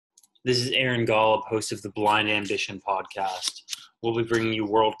This is Aaron Golub, host of the Blind Ambition podcast. We'll be bringing you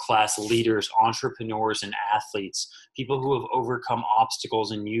world-class leaders, entrepreneurs, and athletes, people who have overcome obstacles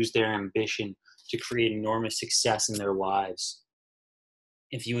and used their ambition to create enormous success in their lives.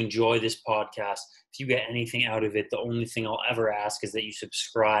 If you enjoy this podcast, if you get anything out of it, the only thing I'll ever ask is that you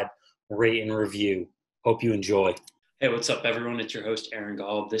subscribe, rate, and review. Hope you enjoy. Hey, what's up, everyone? It's your host, Aaron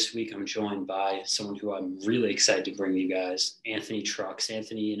Golub. This week, I'm joined by someone who I'm really excited to bring you guys, Anthony Trucks.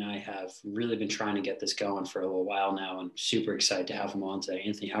 Anthony and I have really been trying to get this going for a little while now. I'm super excited to have him on today.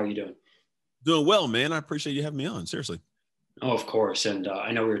 Anthony, how are you doing? Doing well, man. I appreciate you having me on. Seriously. Oh, of course. And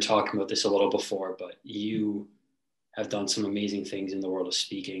I know we were talking about this a little before, but you have done some amazing things in the world of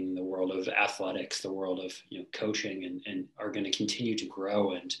speaking, the world of athletics, the world of coaching, and are going to continue to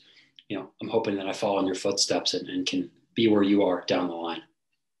grow. And I'm hoping that I follow in your footsteps and can be where you are down the line.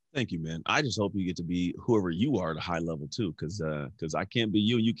 Thank you, man. I just hope you get to be whoever you are at a high level too, because I can't be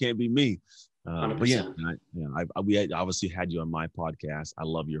you and you can't be me. But yeah, we obviously had you on my podcast. I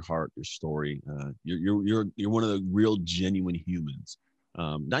love your heart, your story. You're one of the real genuine humans.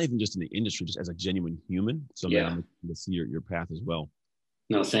 Not even just in the industry, just as a genuine human. So man, I'm looking to see your path as well.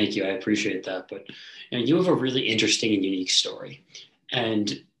 No, thank you. I appreciate that. But you have a really interesting and unique story,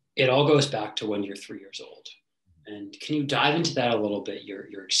 and it all goes back to when you're 3 years old. And can you dive into that a little bit?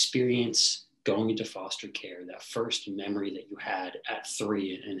 Your experience going into foster care, that first memory that you had at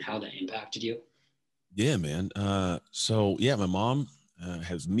 3, and how that impacted you? Yeah, man. So yeah, my mom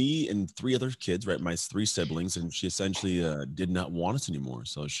has me and 3 other kids, right? My 3 siblings, and she essentially did not want us anymore.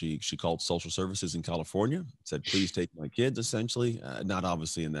 So she called social services in California, said, please take my kids, essentially. Not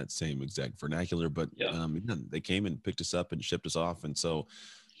obviously in that same exact vernacular, but they came and picked us up and shipped us off. And so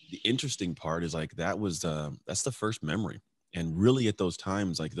the interesting part is like, that's the first memory. And really at those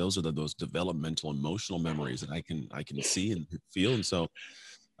times, like those are those developmental, emotional memories that I can see and feel. And so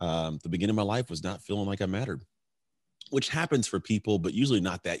the beginning of my life was not feeling like I mattered, which happens for people, but usually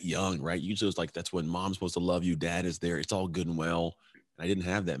not that young, right? Usually it's like, that's when mom's supposed to love you. Dad is there. It's all good and well. And I didn't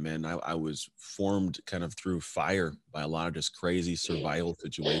have that, man. I was formed kind of through fire by a lot of just crazy survival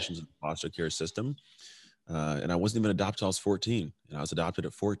situations in the foster care system. And I wasn't even adopted till I was 14. And I was adopted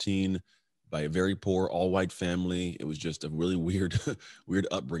at 14 by a very poor all-white family. It was just a really weird, weird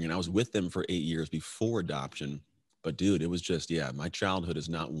upbringing. I was with them for 8 years before adoption. But dude, it was just, my childhood is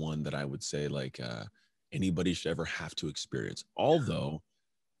not one that I would say like anybody should ever have to experience. Although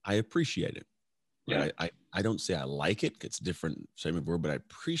I appreciate it. Right? Yeah. I don't say I like it. It's different, same word, but I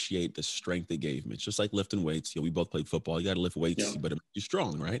appreciate the strength it gave me. It's just like lifting weights. We both played football. You got to lift weights, but it makes you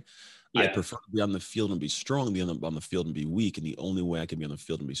strong, right? Yeah. I prefer to be on the field and be strong than on the field and be weak. And the only way I can be on the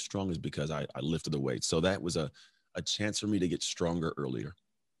field and be strong is because I lifted the weights. So that was a chance for me to get stronger earlier.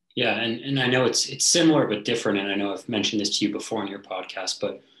 Yeah. And I know it's similar, but different. And I know I've mentioned this to you before on your podcast,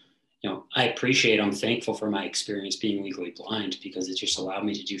 but I'm thankful for my experience being legally blind, because it just allowed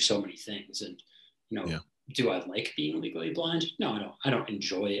me to do so many things. And, do I like being legally blind? No, I don't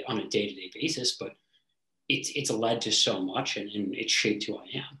enjoy it on a day-to-day basis, but it's led to so much, and it's shaped who I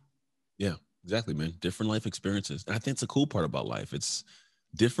am. Yeah, exactly, man. Different life experiences. And I think it's a cool part about life.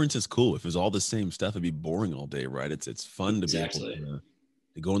 Difference is cool. If it was all the same stuff, it'd be boring all day, right? It's fun to be able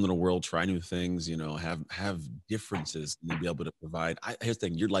to go into the world, try new things, have differences, and then be able to provide. Here's the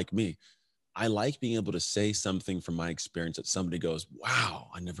thing, you're like me. I like being able to say something from my experience that somebody goes, wow,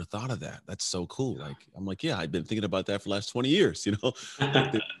 I never thought of that. That's so cool. Like, I'm like, yeah, I've been thinking about that for the last 20 years,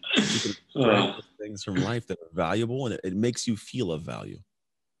 like you can things from life that are valuable, and it makes you feel of value.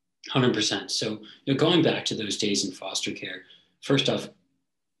 100%. So going back to those days in foster care, first off,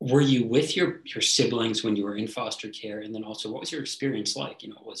 were you with your siblings when you were in foster care? And then also, what was your experience like?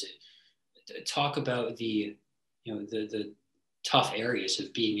 Was it, talk about the tough areas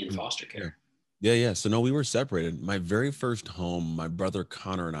of being in foster care? Yeah. So no, we were separated. My very first home, my brother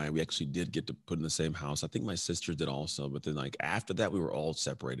Connor and I, we actually did get to put in the same house. I think my sister did also, but then like after that, we were all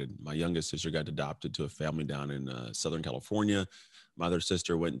separated. My youngest sister got adopted to a family down in Southern California. My other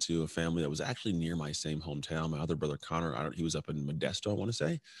sister went to a family that was actually near my same hometown. My other brother Connor, he was up in Modesto, I want to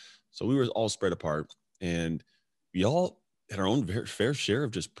say. So we were all spread apart, and we all had our own fair share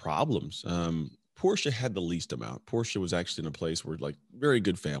of just problems. Portia had the least amount. Portia was actually in a place where like very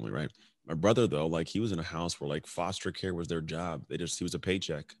good family, right? My brother, though, like he was in a house where like foster care was their job. He was a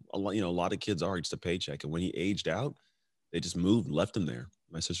paycheck. A lot of kids are just a paycheck. And when he aged out, they just moved and left him there.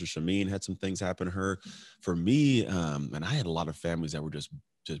 My sister Shameen had some things happen to her. For me, and I had a lot of families that were just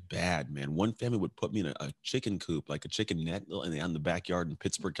bad, man. One family would put me in a chicken coop, like a chicken net in the backyard in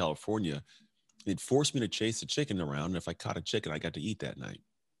Pittsburgh, California. They'd force me to chase the chicken around. And if I caught a chicken, I got to eat that night.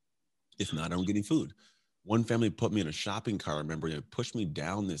 If not, I don't get any food. One family put me in a shopping cart. I remember they pushed me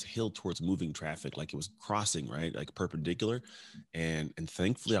down this hill towards moving traffic, like it was crossing, right? Like perpendicular. And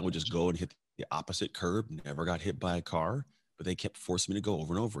thankfully I would just go and hit the opposite curb, never got hit by a car, but they kept forcing me to go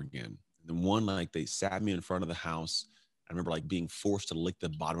over and over again. And then one, like they sat me in front of the house. I remember like being forced to lick the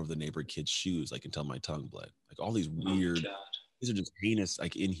bottom of the neighbor kid's shoes, like until my tongue bled. Like all these Oh my weird, God. these are just heinous,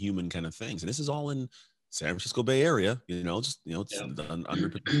 like inhuman kind of things. And this is all in San Francisco Bay Area, just, it's Yeah. under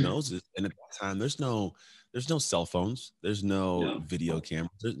people's noses. And at that time, there's no cell phones. There's no Yeah. video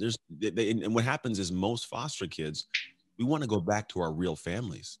cameras. And what happens is most foster kids, we want to go back to our real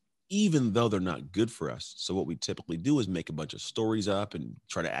families, even though they're not good for us. So what we typically do is make a bunch of stories up and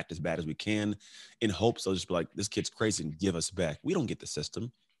try to act as bad as we can in hopes they'll just be like, this kid's crazy and give us back. We don't get the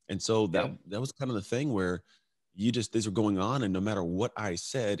system. And so Yeah. that was kind of the thing where these were going on. And no matter what I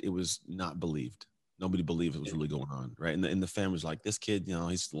said, it was not believed. Nobody believed it was really going on. Right. And the family was like, this kid,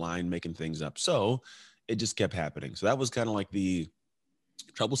 he's lying, making things up. So it just kept happening. So that was kind of like the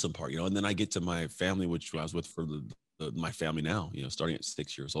troublesome part, and then I get to my family, which I was with for my family now, starting at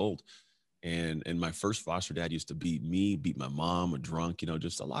 6 years old. And my first foster dad used to beat me, beat my mom, a drunk,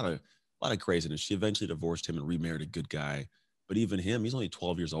 just a lot of craziness. She eventually divorced him and remarried a good guy. But even him, he's only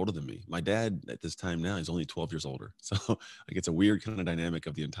 12 years older than me. My dad at this time now, he's only 12 years older. So like it's a weird kind of dynamic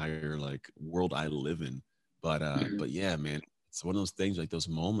of the entire like world I live in. But yeah, man, it's one of those things, like those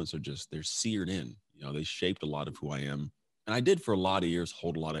moments are just, they're seared in. They shaped a lot of who I am. And I did for a lot of years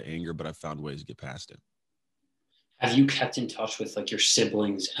hold a lot of anger, but I found ways to get past it. Have you kept in touch with like your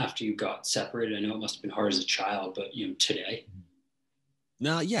siblings after you got separated? I know it must have been hard as a child, but today.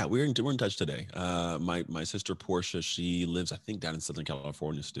 No, yeah, we're in touch today. My sister Portia, she lives, I think, down in Southern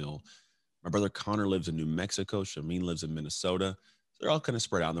California still. My brother Connor lives in New Mexico. Shameen lives in Minnesota. They're all kind of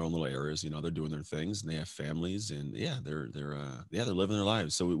spread out in their own little areas. They're doing their things and they have families, and yeah, they're living their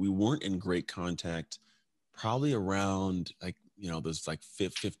lives. So we weren't in great contact probably around like, those like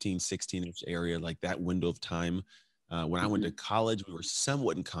 15, 16-ish area, like that window of time. When I went to college, we were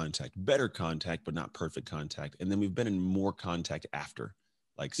somewhat in contact, better contact, but not perfect contact. And then we've been in more contact after,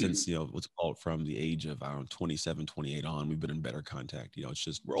 like since, what's called from the age of, I don't know, 27, 28 on, we've been in better contact. It's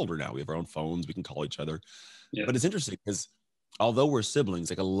just, we're older now. We have our own phones. We can call each other. Yeah. But it's interesting because although we're siblings,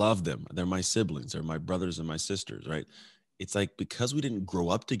 like I love them. They're my siblings. They're my brothers and my sisters, right? It's like, because we didn't grow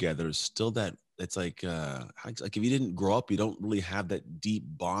up together, it's still that, it's like if you didn't grow up, you don't really have that deep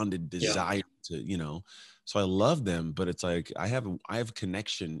bonded desire to. So I love them, but it's like I have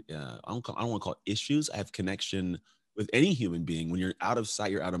connection. I don't want to call it issues. I have connection with any human being. When you're out of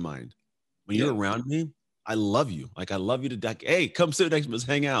sight, you're out of mind. When you're around me, I love you. Like I love you to death. Hey, come sit next to me. Let's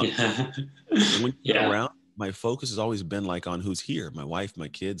hang out. Yeah. And when you're Yeah. around, my focus has always been like on who's here, my wife, my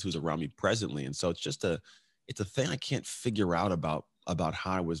kids, who's around me presently. And so it's just it's a thing I can't figure out about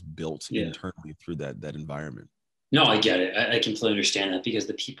how I was built internally through that environment. No, I get it. I completely understand that, because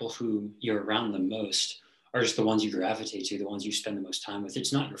the people who you're around the most are just the ones you gravitate to, the ones you spend the most time with.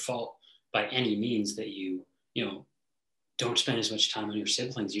 It's not your fault by any means that you don't spend as much time on your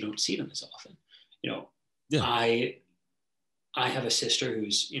siblings. You don't see them as often. Yeah. I have a sister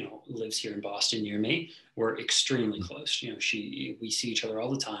who's, lives here in Boston near me. We're extremely close. We see each other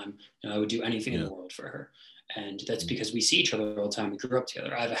all the time. I would do anything in the world for her. And that's because we see each other all the time. We grew up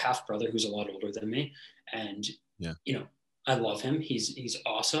together. I have a half brother who's a lot older than me. And, I love him. He's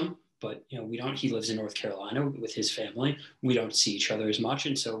awesome. But, he lives in North Carolina with his family. We don't see each other as much.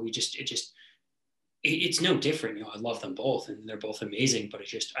 And so it's no different. I love them both and they're both amazing, but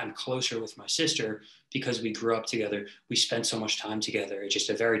I'm closer with my sister because we grew up together. We spent so much time together. It's just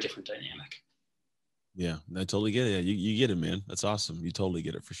a very different dynamic. Yeah, I totally get it. You get it, man. That's awesome. You totally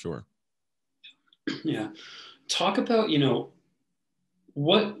get it for sure. Yeah. Talk about,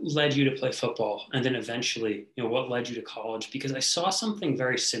 what led you to play football, and then eventually, what led you to college? Because I saw something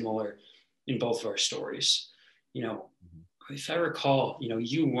very similar in both of our stories. If I recall,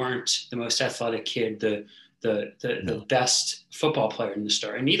 you weren't the most athletic kid, the best football player in the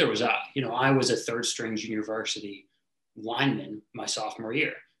start, and neither was I. I was a third string junior varsity lineman my sophomore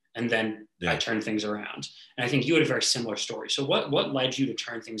year, and then I turned things around. And I think you had a very similar story. So what led you to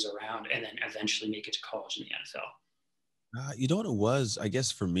turn things around and then eventually make it to college in the NFL? You know what it was? I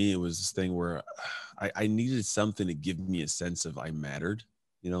guess for me, it was this thing where I needed something to give me a sense of I mattered.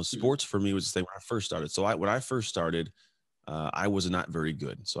 Sports for me was the thing when I first started. So when I first started, I was not very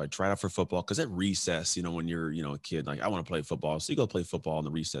good. So I tried out for football because at recess, when you're, a kid, like I want to play football. So you go play football on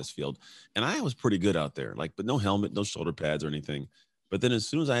the recess field. And I was pretty good out there, but no helmet, no shoulder pads or anything. But then as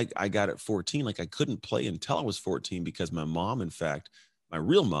soon as I got at 14, I couldn't play until I was 14 because my mom, in fact, my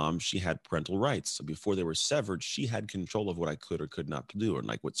real mom, she had parental rights. So before they were severed, she had control of what I could or could not do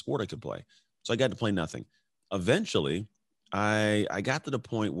and what sport I could play. So I got to play nothing. Eventually, I got to the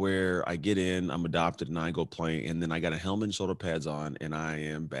point where I get in, I'm adopted, and I go play, and then I got a helmet and shoulder pads on, and I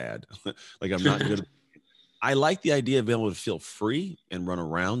am bad. Like I'm not good. I like the idea of being able to feel free and run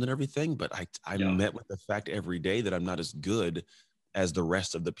around and everything, but I'm Yeah. met with the fact every day that I'm not as good as the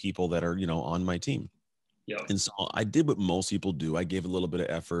rest of the people that are, on my team. Yeah. And so I did what most people do. I gave a little bit of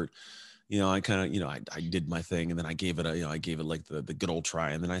effort. I kind of, I did my thing, and then I gave it I gave it like the good old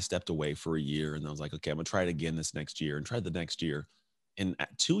try. And then I stepped away for a year, and I was like, okay, I'm gonna try it again this next year, and tried the next year. And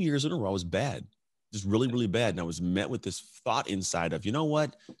 2 years in a row, I was bad, just really, really bad. And I was met with this thought inside of, you know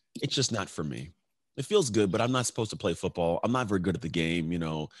what? It's just not for me. It feels good, but I'm not supposed to play football. I'm not very good at the game.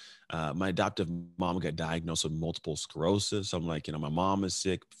 My adoptive mom got diagnosed with multiple sclerosis. I'm like, my mom is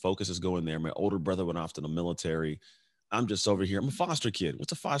sick. Focus is going there. My older brother went off to the military. I'm just over here. I'm a foster kid.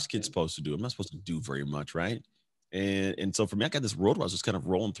 What's a foster kid supposed to do? I'm not supposed to do very much, right? And so for me, I got this road where I was just kind of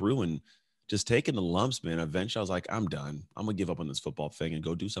rolling through and just taking the lumps, man. Eventually, I was like, I'm done. I'm gonna give up on this football thing and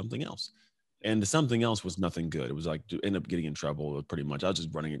go do something else. And the something else was nothing good. It was like to end up getting in trouble pretty much. I was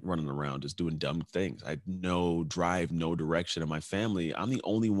just running around, just doing dumb things. I had no drive, no direction. In my family, I'm the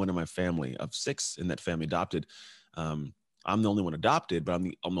only one in my family of 6 in that family adopted. Um, I'm the only one adopted, but I'm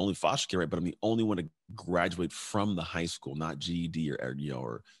the only foster care, right? But I'm the only one to graduate from the high school, not GED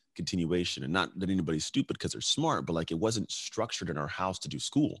or continuation. And not that anybody's stupid because they're smart, but like it wasn't structured in our house to do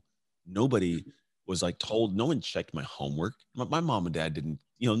school. Nobody was like told, no one checked my homework. My mom and dad didn't,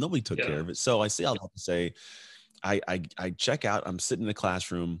 nobody took care Yeah. of it. So I say all that to say, I check out, I'm sitting in the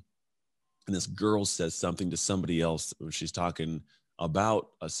classroom, and this girl says something to somebody else. She's talking about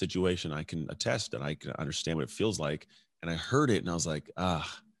a situation I can attest and I can understand what it feels like. And I heard it and I was like,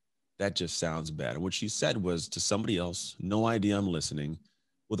 that just sounds bad. And what she said was to somebody else, no idea I'm listening.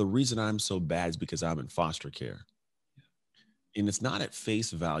 Well, the reason I'm so bad is because I'm in foster care. And it's not at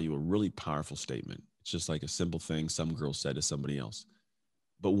face value a really powerful statement. It's just like a simple thing some girl said to somebody else.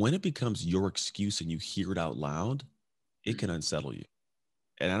 But when it becomes your excuse and you hear it out loud, it can unsettle you.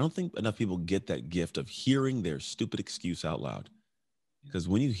 And I don't think enough people get that gift of hearing their stupid excuse out loud. Because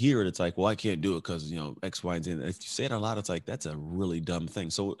when you hear it, it's like, well, I can't do it because, X, Y, and Z. And if you say it out loud, it's like, that's a really dumb thing.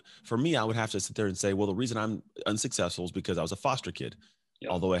 So for me, I would have to sit there and say, well, the reason I'm unsuccessful is because I was a foster kid. Yeah.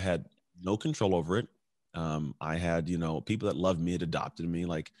 Although I had no control over it. I had, people that loved me, had adopted me.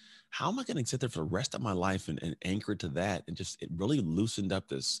 Like, how am I going to sit there for the rest of my life and anchor to that? And just, it really loosened up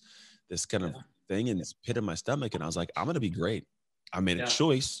this kind of thing in this pit in my stomach. And I was like, I'm going to be great. I made a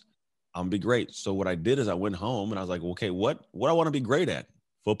choice. I'm gonna be great. So what I did is I went home and I was like, okay, what I want to be great at?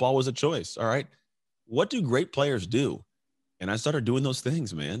 Football was a choice. All right. What do great players do? And I started doing those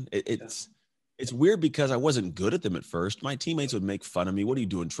things, man. It's weird because I wasn't good at them at first. My teammates would make fun of me. What are you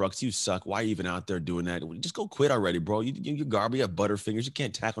doing, Trucks? You suck. Why are you even out there doing that? Just go quit already, bro. You're garbage. You have butterfingers. You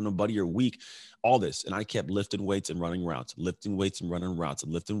can't tackle nobody. You're weak. All this. And I kept lifting weights and running routes, lifting weights and running routes,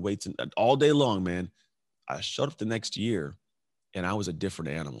 and lifting weights and all day long, man. I showed up the next year and I was a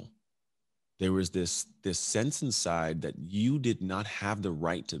different animal. There was this sense inside that you did not have the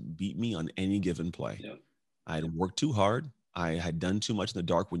right to beat me on any given play. Yeah. I had worked too hard. I had done too much in the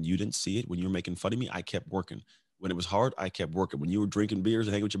dark when you didn't see it. When you were making fun of me, I kept working. When it was hard, I kept working. When you were drinking beers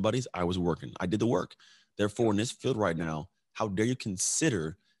and hanging with your buddies, I was working. I did the work. Therefore, in this field right now, how dare you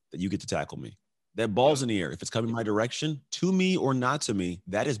consider that you get to tackle me? That ball's in the air. If it's coming my direction, to me or not to me,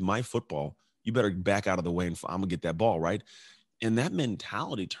 that is my football. You better back out of the way and I'm gonna get that ball, right? And that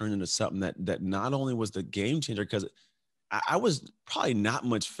mentality turned into something that not only was the game changer, because I was probably not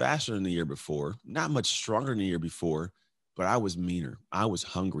much faster than the year before, not much stronger than the year before, but I was meaner. I was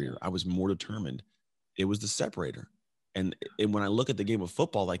hungrier. I was more determined. It was the separator. And when I look at the game of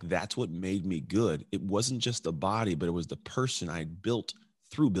football, like that's what made me good. It wasn't just the body, but it was the person I built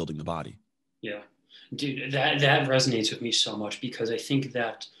through building the body. Yeah, dude, that resonates with me so much because I think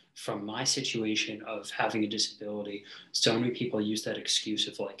that from my situation of having a disability, so many people use that excuse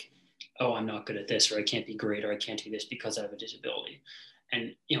of like, oh, I'm not good at this, or I can't be great, or I can't do this because I have a disability.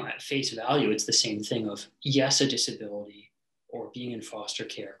 And, at face value, it's the same thing of, yes, a disability or being in foster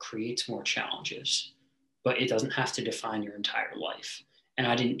care creates more challenges, but it doesn't have to define your entire life. And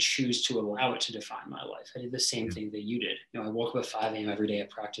I didn't choose to allow it to define my life. I did the same thing that you did. I woke up at 5 a.m. every day. I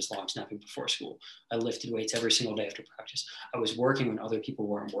practiced long snapping before school. I lifted weights every single day after practice. I was working when other people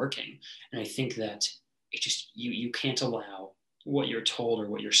weren't working. And I think that it just, you can't allow what you're told or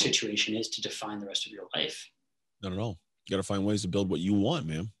what your situation is to define the rest of your life. Not at all. You got to find ways to build what you want,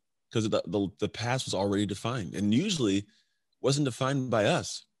 man. Because the past was already defined and usually wasn't defined by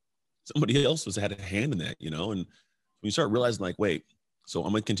us. Somebody else had a hand in that, And when you start realizing like, wait, so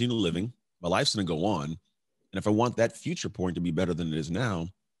I'm going to continue living. My life's going to go on. And if I want that future point to be better than it is now,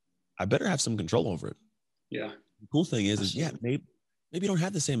 I better have some control over it. Yeah. The cool thing is Absolutely. yeah, maybe you don't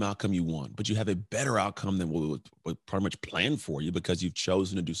have the same outcome you want, but you have a better outcome than what was pretty much planned for you because you've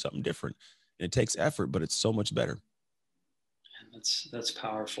chosen to do something different. And it takes effort, but it's so much better. That's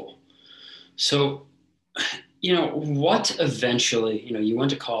powerful. So, what eventually, you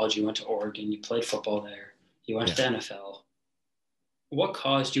went to college, you went to Oregon, you played football there, you went to Yeah. the NFL. What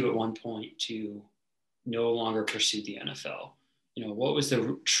caused you at one point to no longer pursue the NFL? What was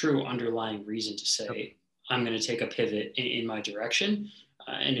the true underlying reason to say, I'm going to take a pivot in my direction,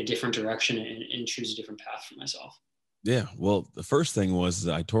 in a different direction, and choose a different path for myself? Yeah. Well, the first thing was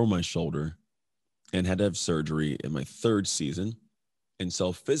I tore my shoulder and had to have surgery in my third season. And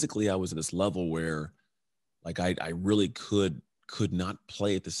so physically I was at this level where like I really could not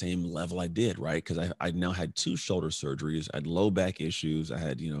play at the same level I did, right? Because I now had two shoulder surgeries. I had low back issues. I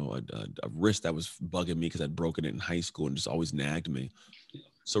had, a wrist that was bugging me because I'd broken it in high school and just always nagged me.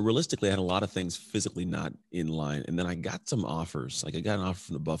 So realistically, I had a lot of things physically not in line. And then I got some offers. Like I got an offer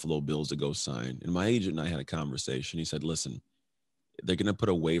from the Buffalo Bills to go sign. And my agent and I had a conversation. He said, listen, they're going to put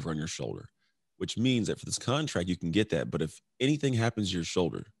a waiver on your shoulder, which means that for this contract, you can get that. But if anything happens to your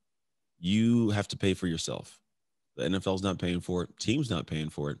shoulder, you have to pay for yourself. The NFL's not paying for it. Team's not paying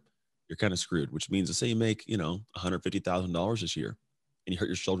for it. You're kind of screwed, which means to say you make, $150,000 this year and you hurt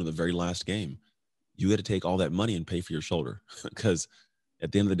your shoulder in the very last game, you got to take all that money and pay for your shoulder because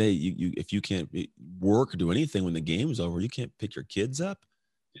at the end of the day, you if you can't work or do anything when the game's over, you can't pick your kids up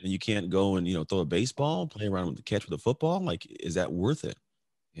and you can't go and, throw a baseball, play around with the catch with a football. Like, is that worth it?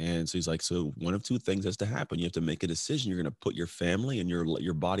 And so he's like, so one of two things has to happen. You have to make a decision. You're going to put your family and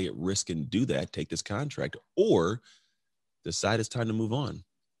your body at risk and do that, take this contract, or decide it's time to move on.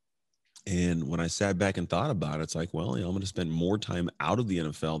 And when I sat back and thought about it, it's like, well, I'm going to spend more time out of the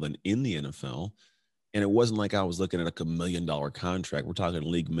NFL than in the NFL. And it wasn't like I was looking at like $1 million contract. We're talking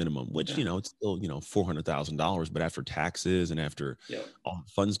league minimum, which, it's still, $400,000, but after taxes and after all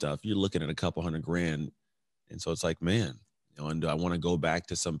the fun stuff, you're looking at a couple hundred grand. And so it's like, man, and do I want to go back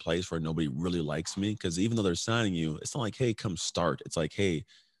to some place where nobody really likes me? Because even though they're signing you, it's not like, hey, come start. It's like, hey,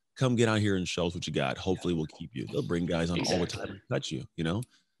 come get out here and show us what you got. Hopefully we'll keep you. They'll bring guys on all the time and touch you.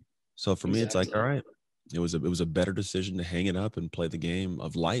 So for me, it's like, all right, it was a better decision to hang it up and play the game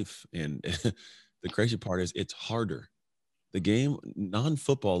of life. And the crazy part is it's harder. The game,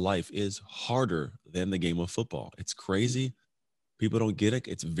 non-football life is harder than the game of football. It's crazy. People don't get it.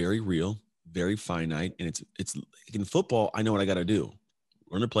 It's very real, very finite. And it's in football, I know what I got to do.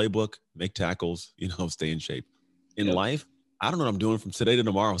 Learn a playbook, make tackles, stay in shape. In life, I don't know what I'm doing from today to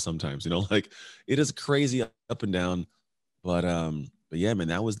tomorrow sometimes, like it is crazy up and down. But yeah, man,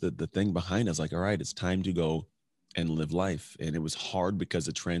 that was the thing behind us. Like, all right, it's time to go and live life. And it was hard because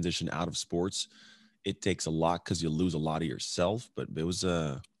the transition out of sports, it takes a lot because you lose a lot of yourself. But it was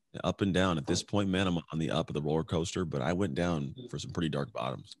up and down. At this point, man, I'm on the up of the roller coaster, but I went down for some pretty dark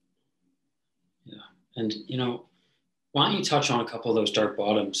bottoms. Yeah. And, why don't you touch on a couple of those dark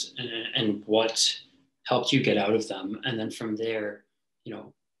bottoms and what helped you get out of them? And then from there,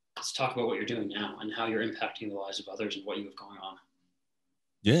 let's talk about what you're doing now and how you're impacting the lives of others and what you have going on.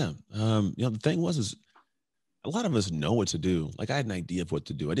 Yeah. The thing is a lot of us know what to do. Like I had an idea of what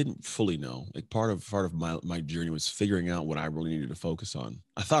to do. I didn't fully know. Like part of my journey was figuring out what I really needed to focus on.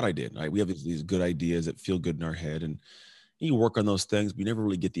 I thought I did. Right? We have these good ideas that feel good in our head, and you work on those things, but you never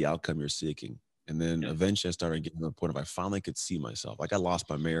really get the outcome you're seeking. And then eventually I started getting to the point of I finally could see myself. Like I lost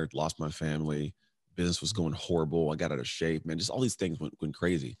my marriage, lost my family, business was going horrible. I got out of shape, man. Just all these things went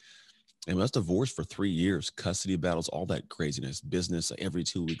crazy. And I was divorced for 3 years, custody battles, all that craziness, business every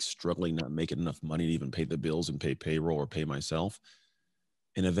 2 weeks, struggling, not making enough money to even pay the bills and pay payroll or pay myself.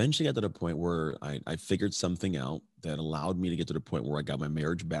 And eventually got to the point where I figured something out that allowed me to get to the point where I got my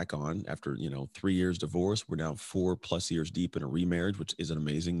marriage back on after, 3 years divorce. We're now 4+ years deep in a remarriage, which is an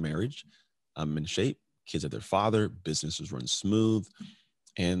amazing marriage. I'm in shape. Kids have their father. Businesses run smooth.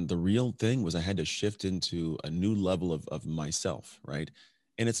 And the real thing was I had to shift into a new level of myself, right?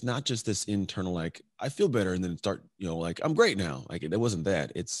 And it's not just this internal, like, I feel better and then start, like, I'm great now. Like, it wasn't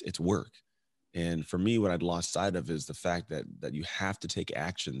that. It's work. And for me, what I'd lost sight of is the fact that you have to take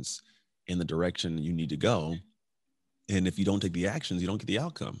actions in the direction you need to go. And if you don't take the actions, you don't get the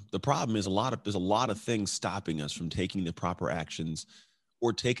outcome. The problem is there's a lot of things stopping us from taking the proper actions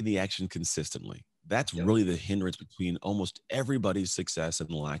or taking the action consistently. That's really the hindrance between almost everybody's success and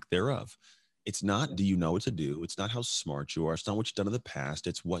the lack thereof. It's not, do you know what to do? It's not how smart you are. It's not what you've done in the past.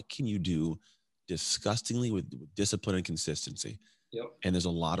 It's what can you do disgustingly with discipline and consistency. And there's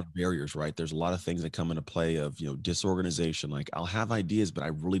a lot of barriers, right? There's a lot of things that come into play of, disorganization. Like I'll have ideas, but I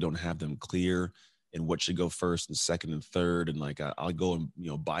really don't have them clear and what should go first and second and third. And like, I'll go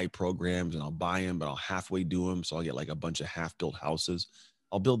and, buy programs, and I'll buy them, but I'll halfway do them. So I'll get like a bunch of half built houses.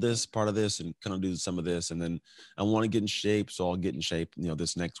 I'll build this part of this and kind of do some of this. And then I want to get in shape. So I'll get in shape,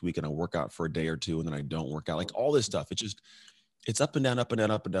 this next week, and I'll work out for a day or two. And then I don't work out, like all this stuff. It's up and down, up and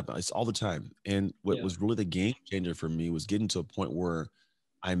down, up and down. It's all the time. And what was really the game changer for me was getting to a point where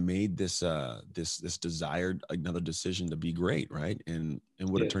I made this desired another decision to be great. Right. And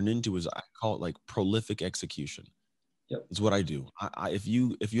what it turned into is, I call it like prolific execution. It's what I do. If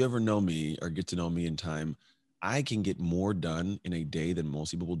you ever know me or get to know me in time, I can get more done in a day than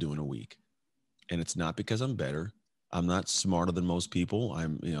most people will do in a week. And it's not because I'm better. I'm not smarter than most people.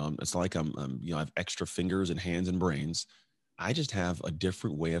 It's like I have extra fingers and hands and brains. I just have a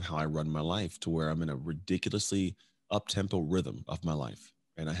different way of how I run my life, to where I'm in a ridiculously up-tempo rhythm of my life.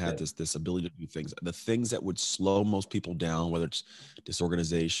 And I have this ability to do things, the things that would slow most people down, whether it's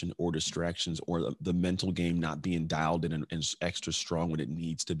disorganization or distractions, or the mental game not being dialed in and extra strong when it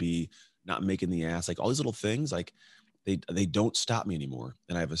needs to be, not making the ass, like all these little things, like they don't stop me anymore.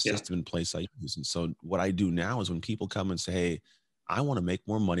 And I have a system in place I use. And so what I do now is, when people come and say, hey, I want to make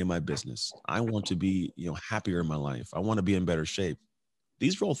more money in my business, I want to be, happier in my life, I want to be in better shape.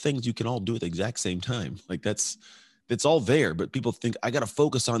 These are all things you can all do at the exact same time. Like it's all there, but people think I got to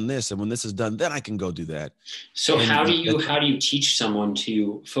focus on this. And when this is done, then I can go do that. So how do you teach someone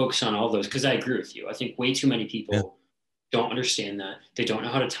to focus on all those? Cause I agree with you. I think way too many people don't understand that. They don't know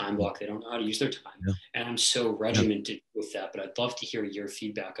how to time block. They don't know how to use their time. And I'm so regimented with that, but I'd love to hear your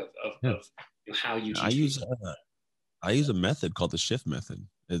feedback of how you teach. I use a method called the shift method.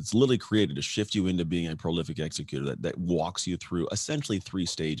 It's literally created to shift you into being a prolific executor that walks you through essentially 3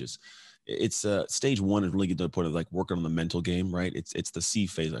 stages. It's stage 1 is really get to the point of like working on the mental game, right? It's the C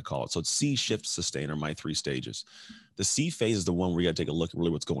phase, I call it. So it's C, shift, sustain are my 3 stages. The C phase is the one where you got to take a look at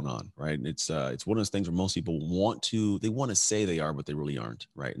really what's going on, right? And it's one of those things where most people want to say they are, but they really aren't,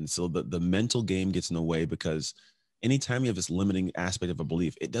 right? And so the mental game gets in the way, because anytime you have this limiting aspect of a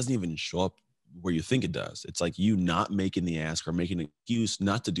belief, it doesn't even show up where you think it does. It's like you not making the ask or making an excuse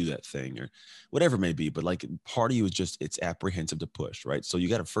not to do that thing or whatever it may be. But like part of you is just, it's apprehensive to push, right? So you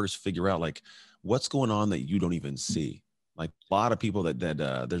got to first figure out like what's going on that you don't even see. Like a lot of people that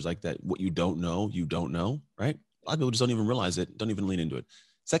there's like that, what you don't know, right? A lot of people just don't even realize it, don't even lean into it.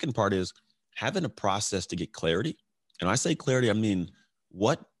 Second part is having a process to get clarity. And when I say clarity, I mean,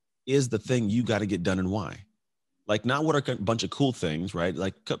 what is the thing you got to get done and why? Like not what are a bunch of cool things, right?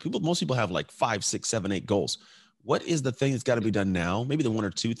 Like most people have like 5, 6, 7, 8 goals. What is the thing that's got to be done now? Maybe the 1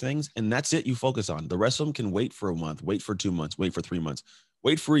 or 2 things, and that's it you focus on. The rest of them can wait for a month, wait for 2 months, wait for 3 months,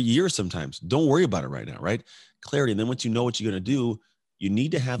 wait for a year sometimes. Don't worry about it right now, right? Clarity. And then once you know what you're going to do, you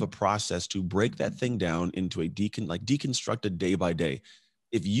need to have a process to break that thing down into a deconstructed day by day.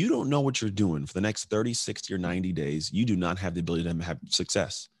 If you don't know what you're doing for the next 30, 60, or 90 days, you do not have the ability to have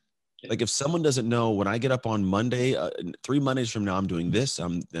success. Like if someone doesn't know, when I get up on Monday, 3 Mondays from now, I'm doing this,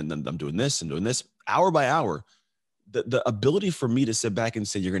 and then I'm doing this and doing this hour by hour. The ability for me to sit back and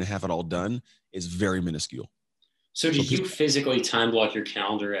say, you're going to have it all done is very minuscule. So do you physically time block your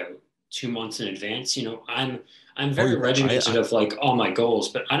calendar out 2 months in advance? I'm very regimented of like all my goals,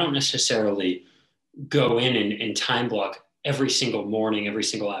 but I don't necessarily go in and time block every single morning, every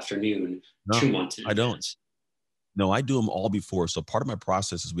single afternoon, 2 months in advance. I don't. No, I do them all before. So part of my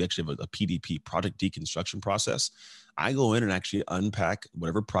process is we actually have a PDP, project deconstruction process. I go in and actually unpack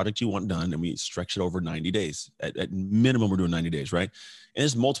whatever project you want done, and we stretch it over 90 days. At minimum, we're doing 90 days, right? And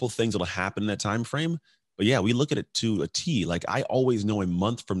there's multiple things that'll happen in that time frame. But yeah, we look at it to a T. Like I always know a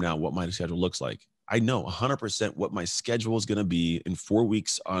month from now what my schedule looks like. I know 100% what my schedule is going to be in 4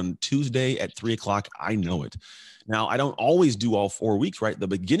 weeks on Tuesday at 3:00. I know it. Now, I don't always do all 4 weeks, right? The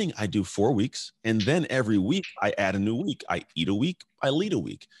beginning, I do 4 weeks. And then every week I add a new week. I eat a week, I lead a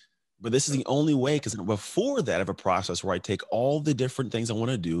week. But this is the only way, because before that, I have a process where I take all the different things I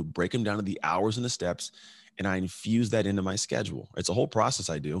want to do, break them down to the hours and the steps, and I infuse that into my schedule. It's a whole process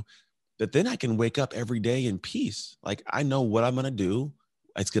I do that then I can wake up every day in peace. Like I know what I'm going to do.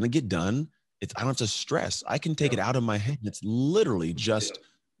 It's going to get done. I don't have to stress. I can take it out of my head. It's literally just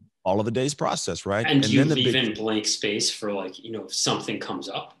all of the day's process, right? And do you leave in blank space for like, if something comes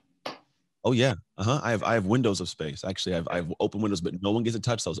up? Oh yeah. I have windows of space. Actually, I have open windows, but no one gets to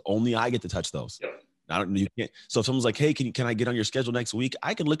touch those. Only I get to touch those. You can't. So if someone's like, hey, can I get on your schedule next week?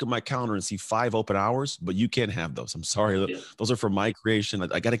 I can look at my calendar and see 5 open hours, but you can't have those. I'm sorry. Those are for my creation.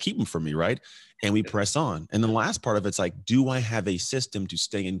 I got to keep them for me, right? And we press on. And then the last part of it's like, do I have a system to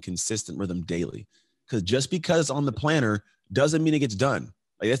stay in consistent rhythm daily? Because just because it's on the planner doesn't mean it gets done.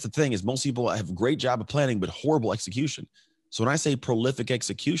 Like that's the thing, is most people have a great job of planning, but horrible execution. So when I say prolific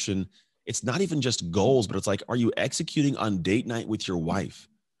execution, it's not even just goals, but it's like, are you executing on date night with your wife?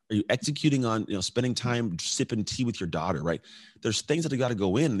 Are you executing on, spending time sipping tea with your daughter, right? There's things that have got to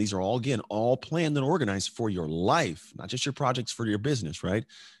go in. And these are all, again, all planned and organized for your life, not just your projects for your business, right?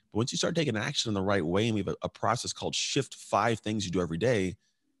 But once you start taking action in the right way, and we have a process called Shift 5 Things You Do Every Day.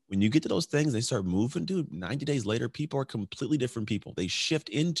 When you get to those things, they start moving, dude. 90 days later, people are completely different people. They shift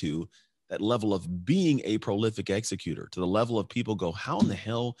into that level of being a prolific executor, to the level of people go, how in the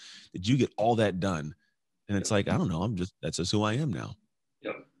hell did you get all that done? And it's like, I don't know. That's just who I am now.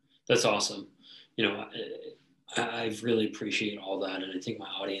 Yep. That's awesome. I really appreciate all that. And I think my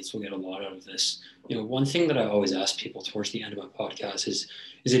audience will get a lot out of this. One thing that I always ask people towards the end of my podcast is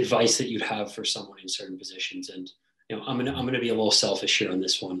advice that you'd have for someone in certain positions. And, I'm going to be a little selfish here on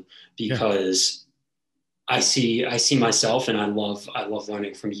this one, because I see myself, and I love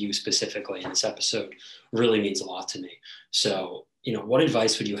learning from you specifically. And this episode really means a lot to me. So, what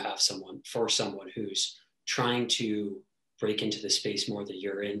advice would you have for someone who's trying to break into the space more that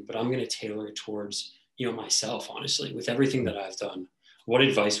you're in, but I'm going to tailor it towards, myself, honestly, with everything that I've done? What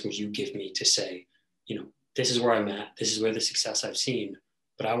advice would you give me to say, this is where I'm at, this is where the success I've seen,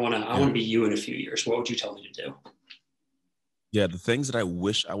 but I want to be you in a few years? What would you tell me to do? Yeah, the things that I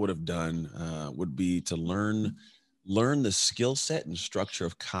wish I would have done would be to learn the skill set and structure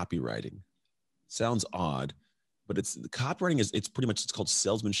of copywriting. Sounds odd, but it's pretty much, it's called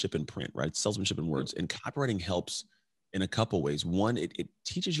salesmanship in print, right? Salesmanship in words. And copywriting helps in a couple ways. One, it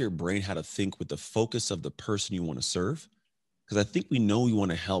teaches your brain how to think with the focus of the person you want to serve. Because I think we know we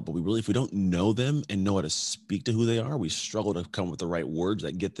want to help, but if we don't know them and know how to speak to who they are, we struggle to come up with the right words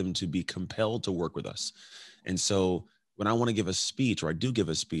that get them to be compelled to work with us. And so when I want to give a speech, or I do give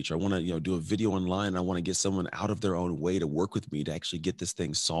a speech, or I want to, do a video online, and I want to get someone out of their own way to work with me to actually get this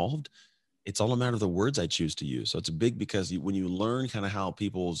thing solved, it's all a matter of the words I choose to use. So it's big, because when you learn kind of how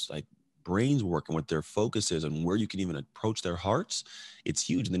people's brains work and what their focus is and where you can even approach their hearts, it's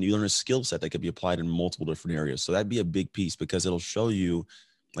huge. And then you learn a skill set that could be applied in multiple different areas. So that'd be a big piece, because it'll show you,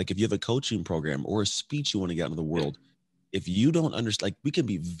 if you have a coaching program or a speech you want to get into the world, if you don't understand, we can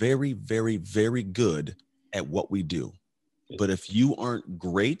be very, very, very good at what we do. But if you aren't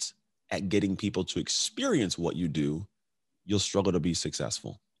great at getting people to experience what you do, you'll struggle to be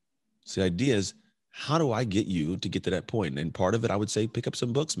successful. So the idea is, how do I get you to get to that point? And part of it, I would say, pick up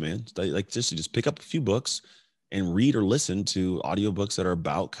some books, man. Just pick up a few books and read or listen to audiobooks that are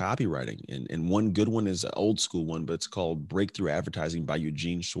about copywriting. And one good one is an old school one, but it's called Breakthrough Advertising by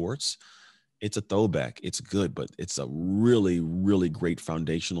Eugene Schwartz. It's a throwback. It's good, but it's a really, really great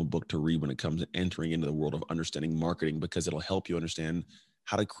foundational book to read when it comes to entering into the world of understanding marketing, because it'll help you understand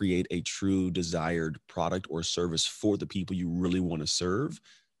how to create a true desired product or service for the people you really want to serve,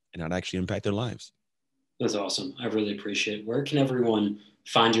 and how to actually impact their lives. That's awesome. I really appreciate it. Where can everyone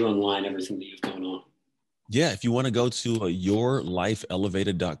find you online, everything that you've going on? Yeah, if you want to go to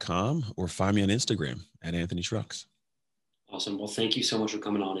yourlifeelevated.com, or find me on Instagram at Anthony Trucks. Awesome. Well, thank you so much for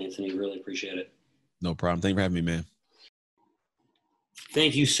coming on, Anthony. Really appreciate it. No problem. Thank you for having me, man.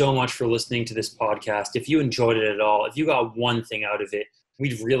 Thank you so much for listening to this podcast. If you enjoyed it at all, if you got one thing out of it,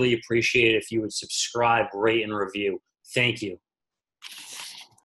 we'd really appreciate it if you would subscribe, rate, and review. Thank you.